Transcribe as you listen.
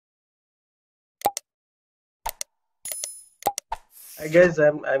Hi guys,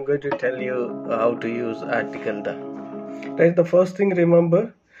 I'm going to tell you how to use article the. Right, the first thing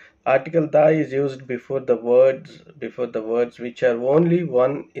remember, article the is used before the words which are only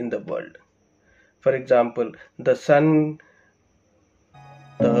one in the world. For example, the sun,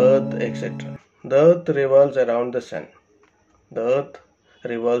 the earth, etc. The earth revolves around the sun. The earth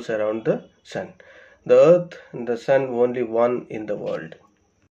revolves around the sun. The earth and the sun only one in the world.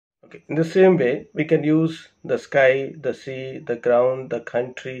 Okay. In the same way, we can use the sky, the sea, the ground, the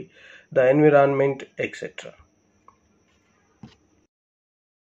country, the environment, etc.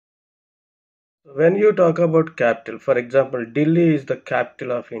 When you talk about capital, for example, Delhi is the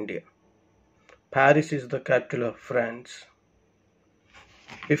capital of India. Paris is the capital of France.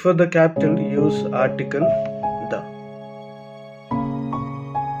 Before the capital, use article the.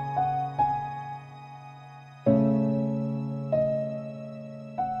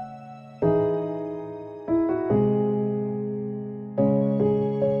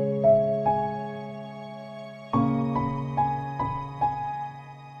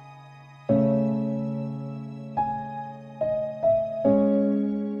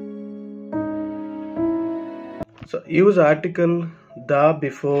 So use article the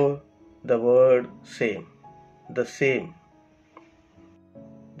before the word same. The same.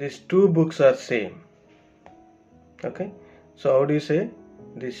 These two books are same. Okay. So how do you say?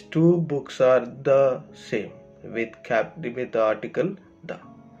 These two books are the same with the article the.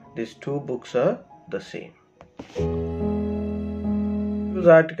 These two books are the same. Use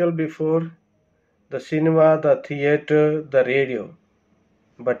article before the cinema, the theater, the radio,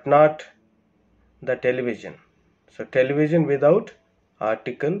 but not the television. So television without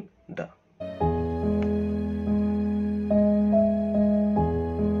article the.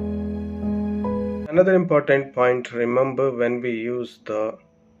 Another important point, remember when we use the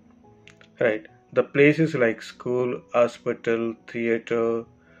places like school, hospital, theater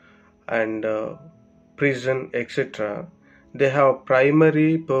and prison, etc. they have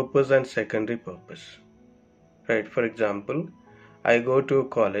primary purpose and secondary purpose. Right, for example, I go to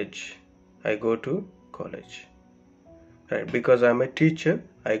college. Right, because I'm a teacher,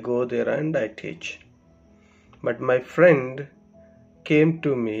 I go there and I teach. But my friend came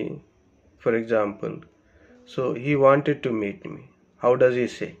to me, for example, so he wanted to meet me. How does he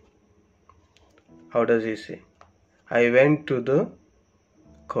say? I went to the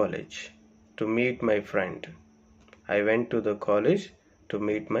college to meet my friend. I went to the college to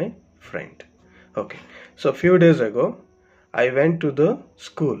meet my friend. Okay, so a few days ago, I went to the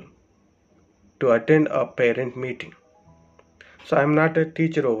school to attend a parent meeting. So I'm not a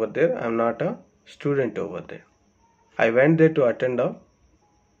teacher over there, I'm not a student over there. I went there to attend a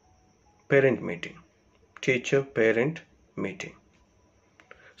parent meeting, teacher parent meeting.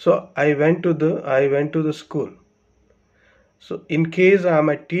 So I went to the school. So in case I'm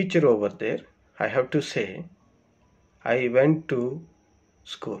a teacher over there, I have to say I went to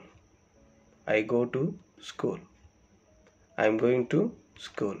school. I go to school. I'm going to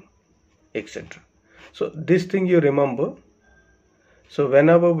school, etc. So this thing you remember. So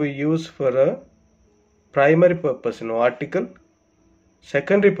whenever we use for a primary purpose, article,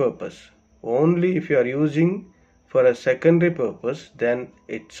 secondary purpose, only if you are using for a secondary purpose, then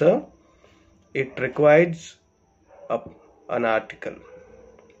it requires an article.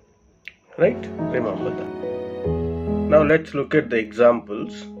 Right? Remember that. Now let's look at the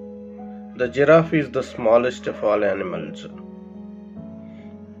examples. The giraffe is the smallest of all animals.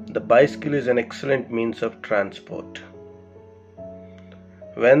 The bicycle is an excellent means of transport.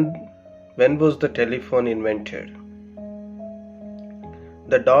 When was the telephone invented?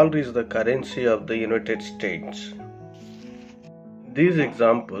 The dollar is the currency of the United States. These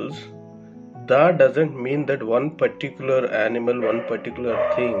examples, that doesn't mean that one particular animal, one particular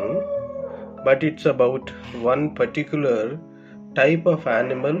thing, but it's about one particular type of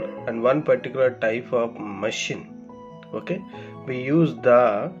animal and one particular type of machine. Okay, we use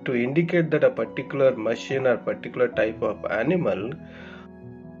the to indicate that a particular machine or particular type of animal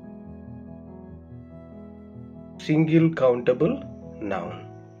single countable noun.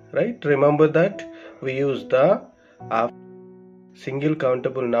 Right, remember that we use the single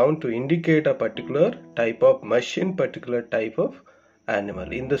countable noun to indicate a particular type of machine, particular type of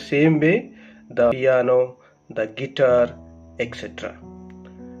animal. In the same way, the piano, the guitar, etc.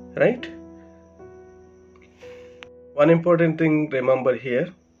 Right? One important thing remember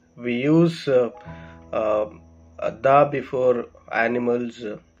here, we use the before animals,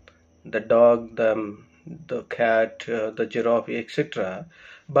 the dog, the cat, the giraffe, etc.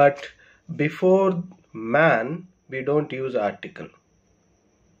 But before man, we don't use article.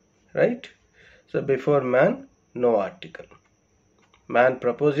 Right? So before man, no article. Man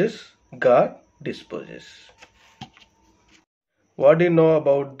proposes, God disposes. What do you know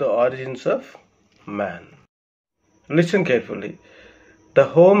about the origins of man? Listen carefully. The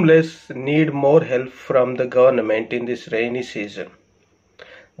homeless need more help from the government in this rainy season.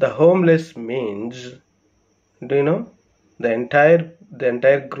 The homeless means, do you know, the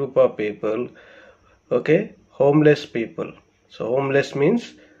entire group of people, okay, homeless people. So homeless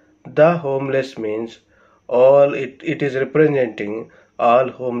means, the homeless means all, it is representing all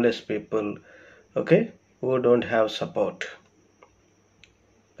homeless people, okay, who don't have support.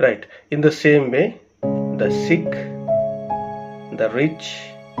 Right. In the same way, the sick, the rich,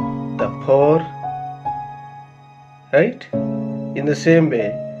 the poor, right? In the same way,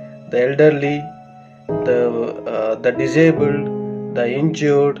 the elderly, the disabled, the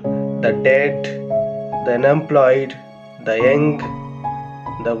injured, the dead, the unemployed, the young,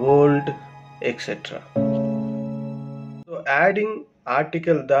 the old, etc. So adding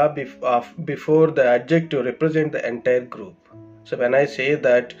article the before the adjective represent the entire group. So when I say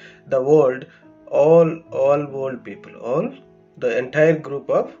that the world, all old people, all the entire group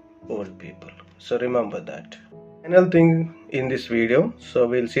of old people. So remember that. Final thing in this video. So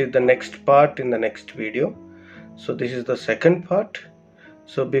we'll see the next part in the next video. So this is the second part.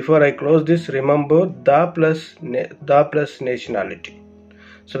 So before I close this, remember the plus nationality.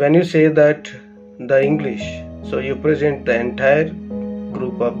 So when you say that the English, so you present the entire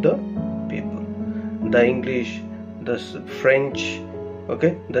group of the people. The English, the French,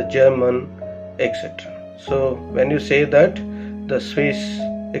 okay, the German, etc. So when you say that the Swiss,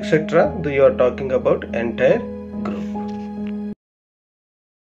 etc., you are talking about entire